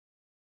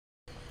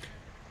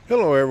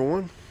Hello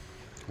everyone,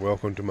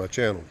 welcome to my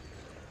channel.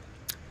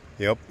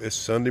 Yep, it's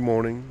Sunday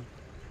morning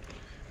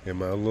and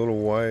my little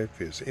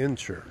wife is in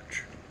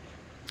church.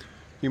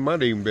 You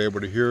might even be able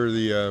to hear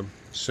the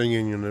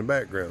singing in the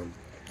background.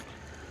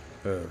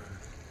 But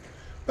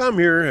I'm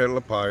here at La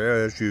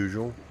Playa as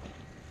usual,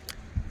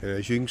 and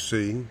as you can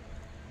see,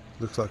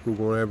 looks like we're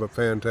going to have a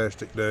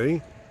fantastic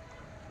day.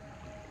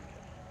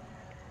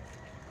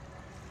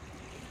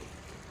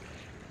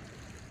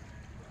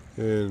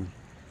 And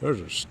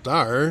there's a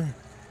star.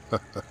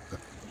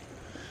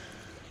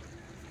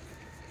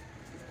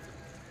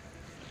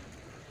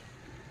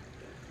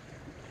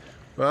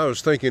 Well, I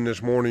was thinking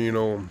this morning,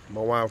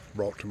 my wife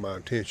brought to my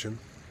attention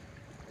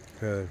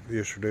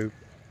yesterday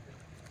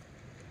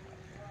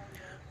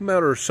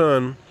about her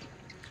son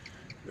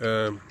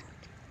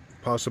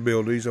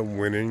possibilities of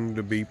winning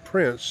to be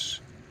Prince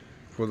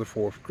for the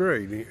 4th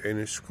grade in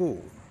his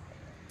school.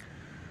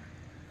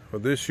 For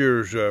this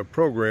year's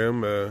program,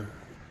 the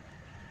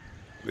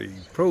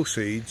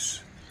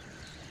proceeds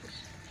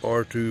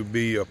are to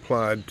be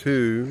applied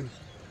to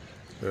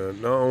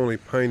not only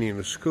painting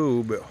the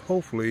school, but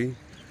hopefully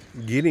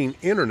getting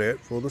internet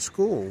for the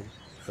school.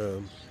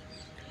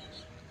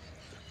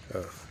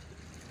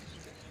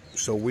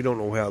 So we don't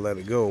know how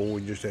that'll go.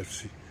 We just have to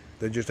see.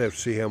 They just have to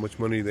see how much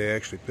money they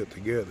actually put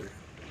together.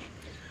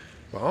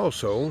 But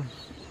also,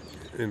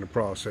 in the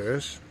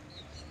process,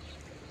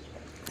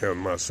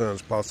 my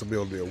son's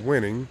possibility of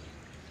winning,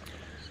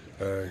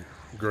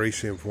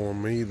 Gracie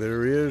informed me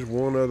there is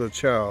one other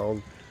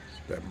child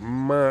that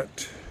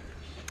might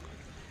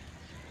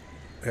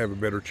have a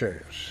better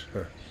chance.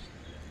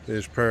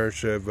 His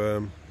parents are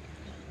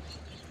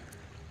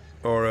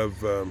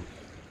of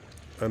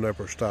an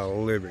upper style of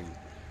living.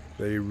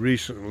 They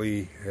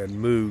recently had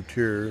moved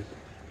here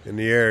in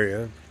the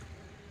area,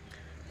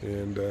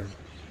 and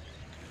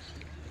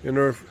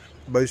are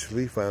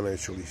basically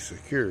financially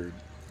secured.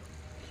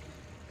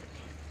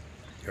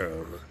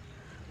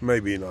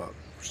 Maybe not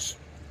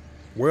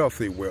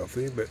wealthy,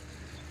 but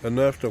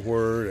enough to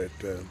where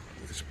that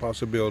it's a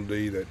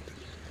possibility that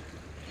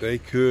they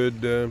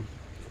could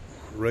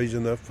raise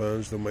enough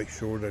funds to make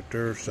sure that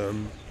their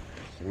son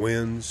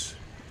wins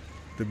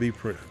to be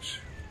Prince.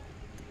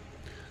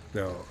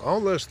 Now, all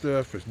that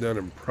stuff is done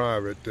in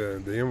private.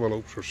 The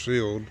envelopes are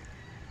sealed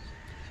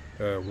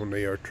when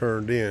they are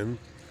turned in.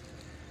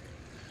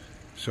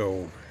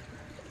 So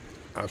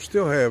I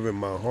still have in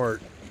my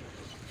heart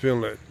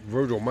feeling that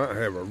Virgil might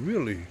have a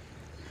really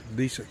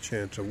decent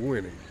chance of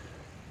winning,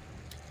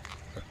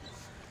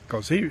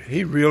 because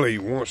he really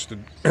wants to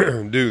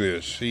do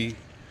this. He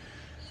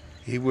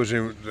was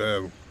in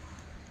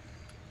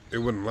it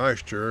wasn't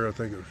last year. I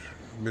think it's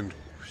been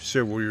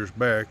several years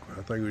back.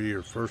 I think it was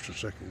either 1st or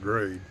 2nd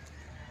grade.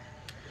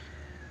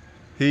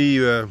 He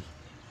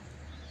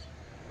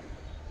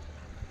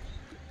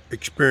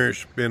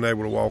experienced being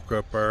able to walk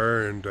up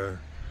there and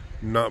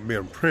not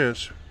being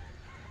Prince,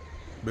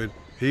 but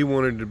he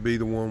wanted to be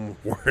the one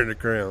wearing the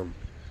crown.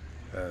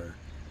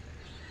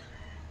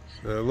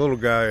 The little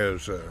guy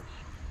is,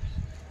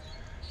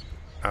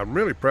 I'm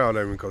really proud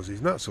of him because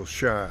he's not so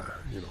shy.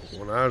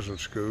 When I was in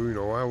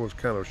school, I was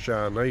kind of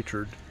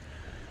shy-natured,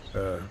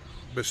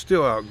 but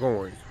still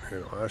outgoing.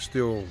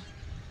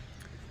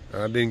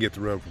 I didn't get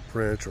to run for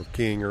Prince or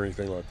King or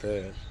anything like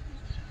that.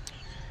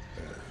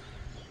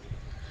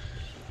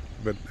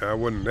 But I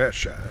wasn't that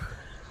shy.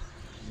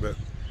 But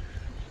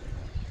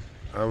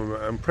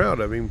I'm proud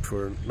of him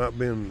for not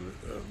being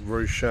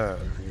very shy.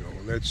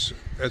 That's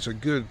a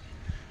good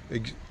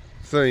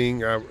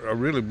thing. I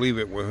really believe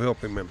it will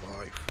help him in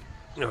life.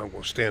 I'm going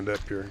to stand up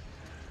here.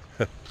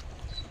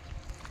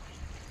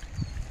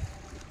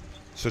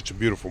 Such a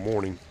beautiful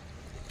morning.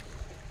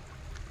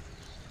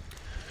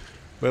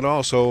 But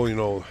also,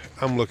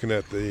 I'm looking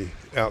at the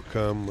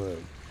outcome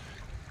of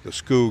the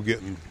school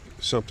getting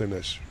something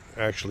that's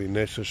actually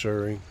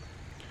necessary.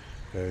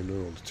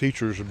 And the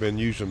teachers have been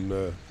using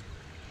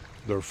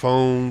their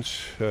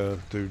phones to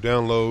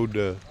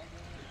download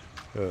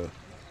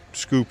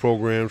school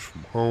programs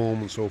from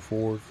home and so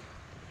forth.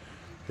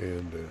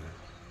 And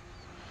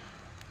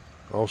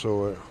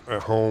also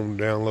at home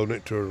downloading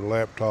it to their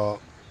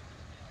laptop.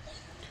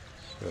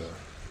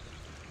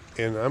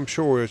 And I'm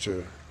sure it's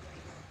a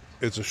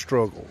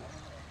struggle,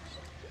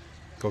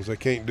 because they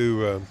can't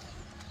do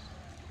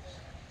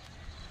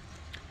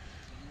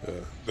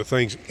the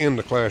things in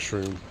the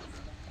classroom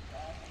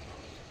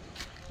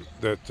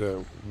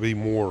that be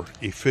more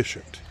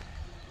efficient.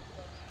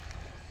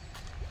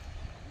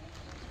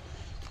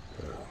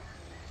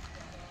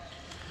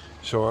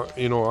 So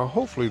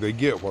hopefully they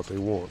get what they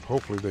want.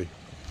 Hopefully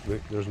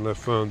there's enough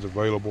funds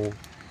available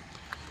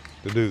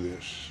to do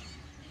this.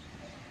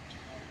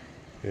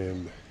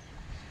 And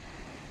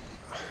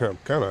I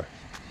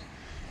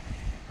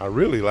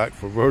really like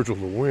for Virgil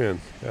to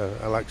win.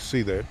 I like to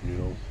see that,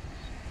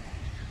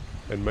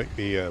 and make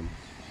me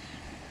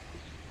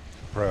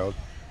proud.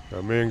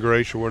 Me and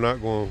Gracia, we're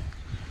not going to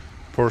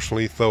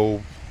personally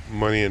throw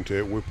money into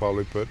it. We'll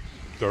probably put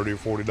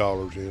 $30 or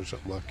 $40 in,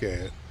 something like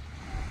that.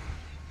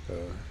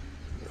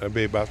 That'd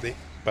be about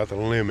about the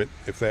limit,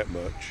 if that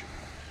much.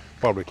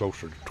 Probably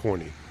closer to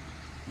 20, to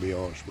be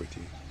honest with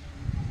you.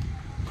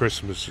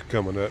 Christmas is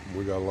coming up, and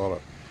we got a lot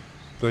of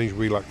things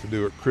we like to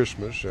do at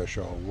Christmas, as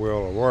y'all are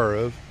well aware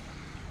of.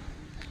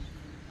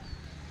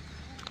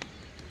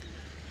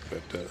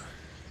 But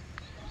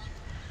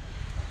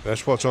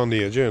that's what's on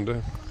the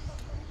agenda.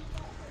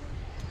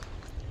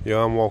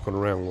 Yeah, I'm walking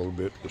around a little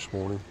bit this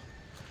morning,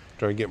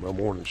 trying to get my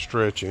morning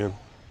stretch in.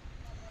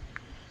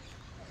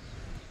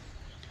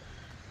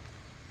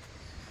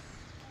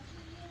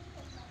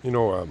 You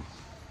know,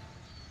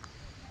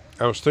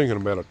 I was thinking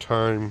about a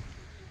time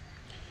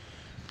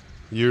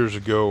years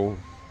ago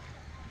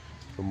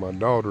when my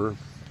daughter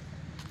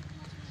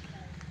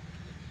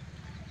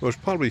was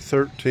probably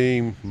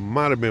 13,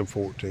 might have been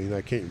 14,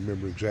 I can't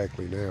remember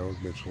exactly now, it's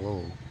been so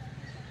long.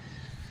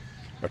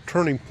 A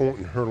turning point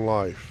in her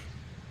life.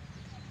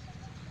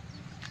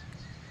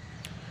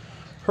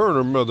 Her and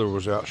her mother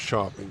was out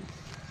shopping.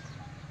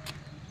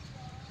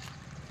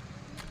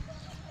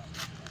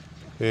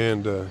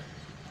 And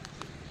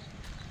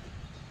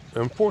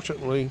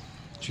unfortunately,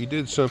 she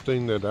did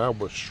something that I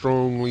was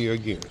strongly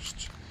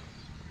against.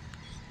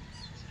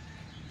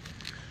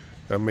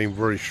 I mean,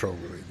 very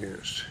strongly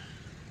against.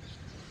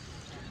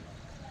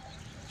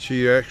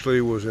 She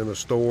actually was in a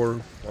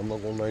store, I'm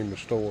not going to name the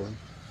store,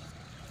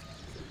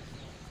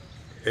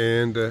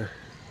 and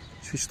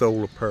she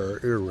stole a pair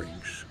of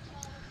earrings.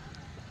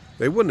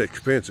 They wasn't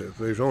expensive.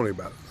 They was only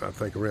about, I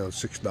think, around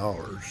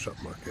 $6,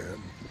 something like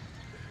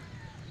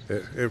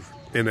that,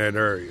 in that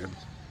area.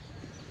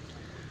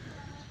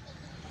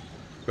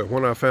 But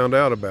when I found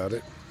out about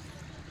it,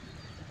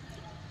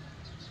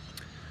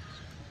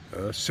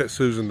 I sat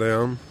Susan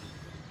down,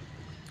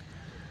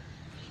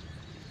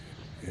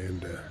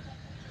 and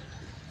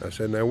I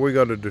said, now we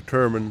got to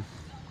determine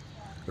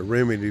a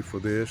remedy for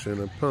this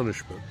and a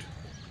punishment.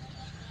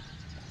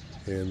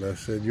 And I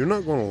said, you're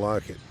not going to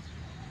like it.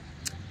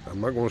 I'm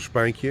not going to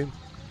spank you.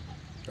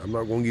 I'm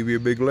not going to give you a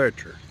big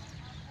lecture.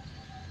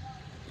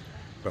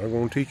 But I'm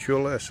going to teach you a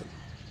lesson.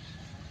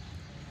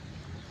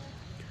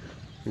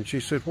 And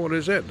she said, what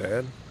is that,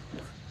 Dad?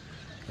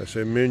 I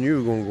said, me and you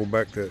are going to go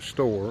back to that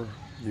store.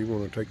 You're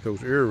going to take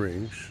those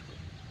earrings.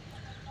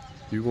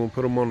 You're going to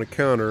put them on the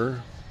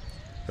counter,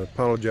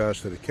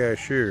 apologize to the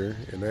cashier,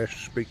 and ask to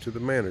speak to the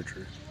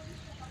manager.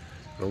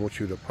 I want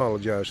you to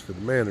apologize to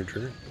the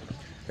manager,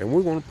 and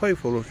we're going to pay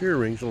for those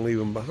earrings and leave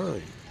them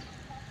behind.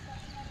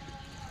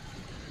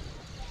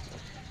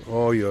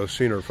 Oh, you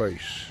seen her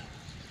face.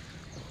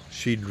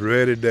 She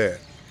dreaded that.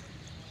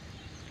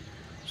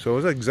 So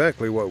it's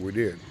exactly what we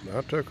did.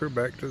 I took her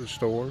back to the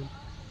store,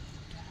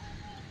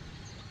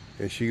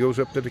 and she goes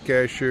up to the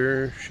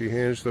cashier. She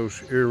hands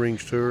those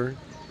earrings to her,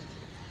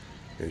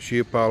 and she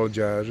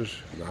apologizes,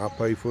 and I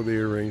pay for the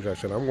earrings. I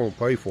said, I'm going to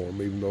pay for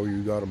them even though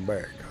you got them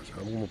back. I said,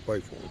 I'm going to pay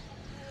for them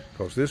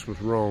because this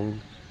was wrong,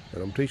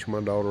 and I'm teaching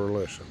my daughter a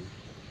lesson.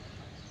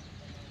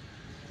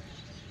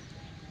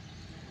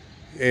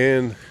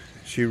 And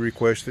she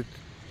requested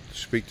to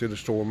speak to the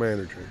store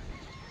manager.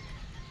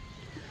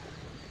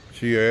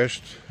 She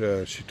asked,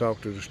 she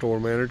talked to the store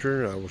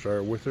manager. I was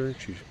there with her.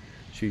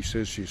 She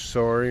says she's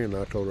sorry, and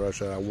I told her, I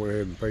said, I went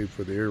ahead and paid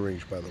for the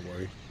earrings, by the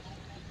way.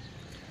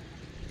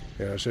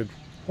 And I said,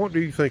 what do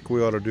you think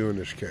we ought to do in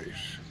this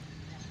case?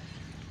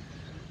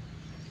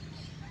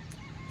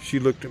 She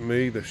looked at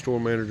me, the store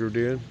manager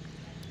did.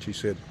 She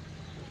said,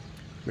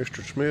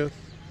 Mr. Smith,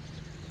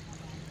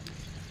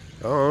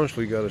 I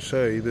honestly got to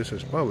say, this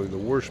is probably the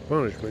worst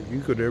punishment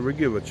you could ever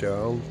give a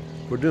child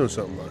for doing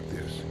something like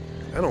this.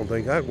 I don't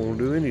think I'm going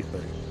to do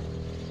anything.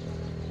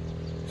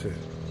 Said,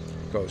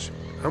 because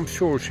I'm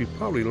sure she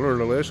probably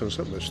learned a lesson,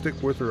 something to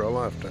stick with her a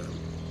lifetime.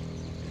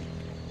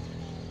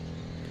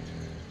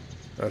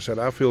 I said,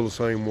 I feel the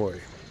same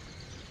way,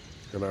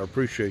 and I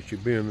appreciate you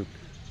being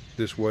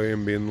this way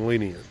and being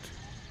lenient.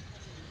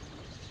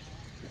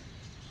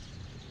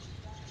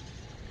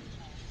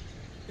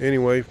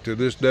 Anyway, to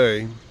this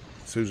day,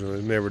 Susan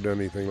has never done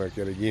anything like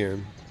that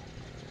again,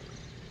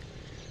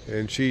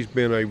 and she's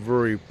been a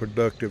very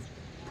productive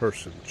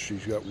person.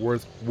 She's got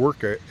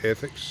work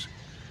ethics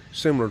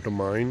similar to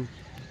mine.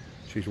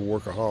 She's a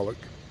workaholic.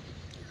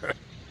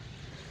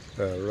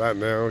 Right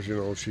now, you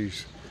know,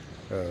 she's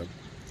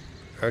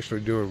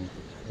actually doing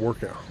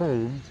work at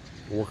home,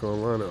 work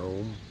online at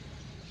home,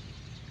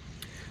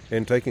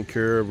 and taking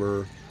care of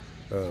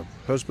her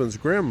husband's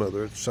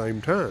grandmother at the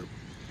same time.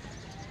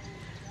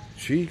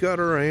 She's got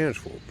her hands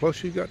full. Plus,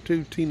 she's got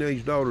 2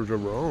 teenage daughters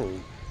of her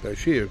own that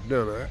she has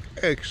done an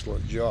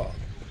excellent job.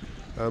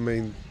 I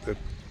mean,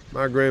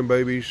 my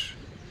grandbabies,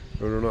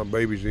 well, they're not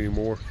babies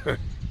anymore,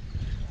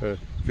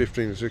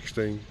 15 and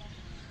 16,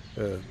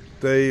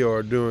 they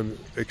are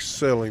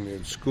excelling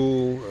in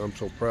school. I'm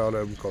so proud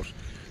of them because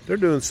they're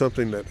doing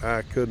something that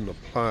I couldn't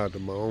apply to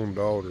my own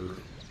daughter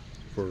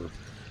for,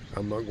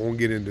 I'm not going to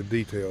get into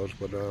details,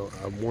 but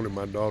I wanted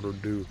my daughter to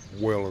do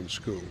well in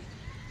school.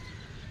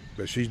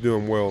 But she's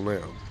doing well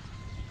now.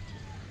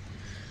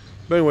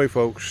 But anyway,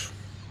 folks,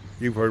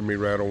 you've heard me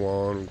rattle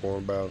on and going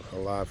about a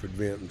life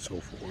event and so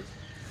forth.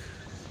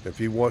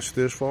 If you watched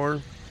this far,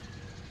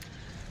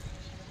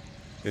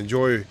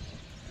 Enjoy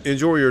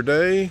your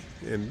day,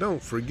 and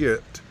don't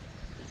forget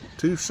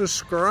to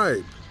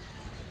subscribe.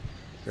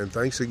 And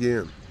thanks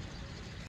again.